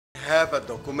have a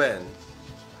document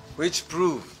which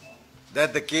proves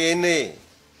that the KNA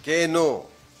KNO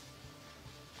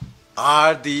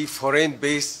are the foreign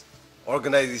based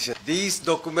organization. This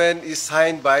document is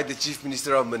signed by the Chief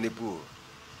Minister of Manipur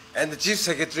and the Chief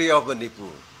Secretary of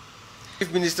Manipur.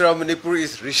 Chief Minister of Manipur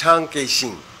is Rishang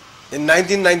Keising in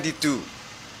 1992.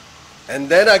 And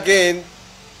then again,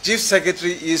 Chief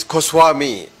Secretary is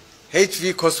Koswami,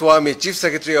 H.V. Koswami, Chief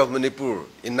Secretary of Manipur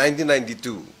in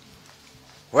 1992.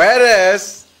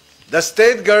 Whereas the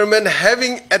state government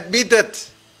having admitted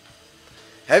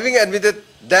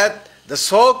that the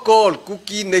so-called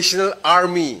Kuki National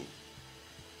Army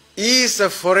is a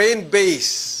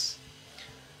foreign-based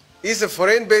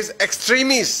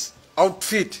extremist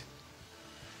outfit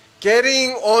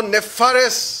carrying on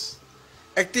nefarious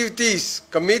activities,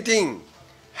 committing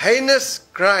heinous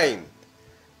crime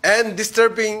and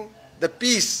disturbing the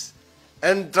peace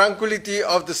and tranquility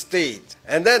of the state.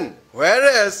 And then,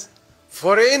 whereas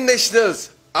foreign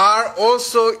nationals are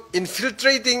also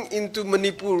infiltrating into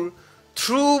Manipur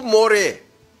through More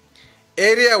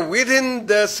area within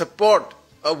the support,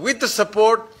 with the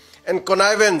support and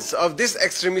connivance of this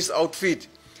extremist outfit,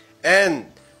 and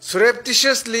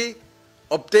surreptitiously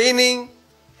obtaining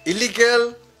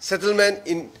illegal settlement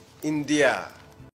in India.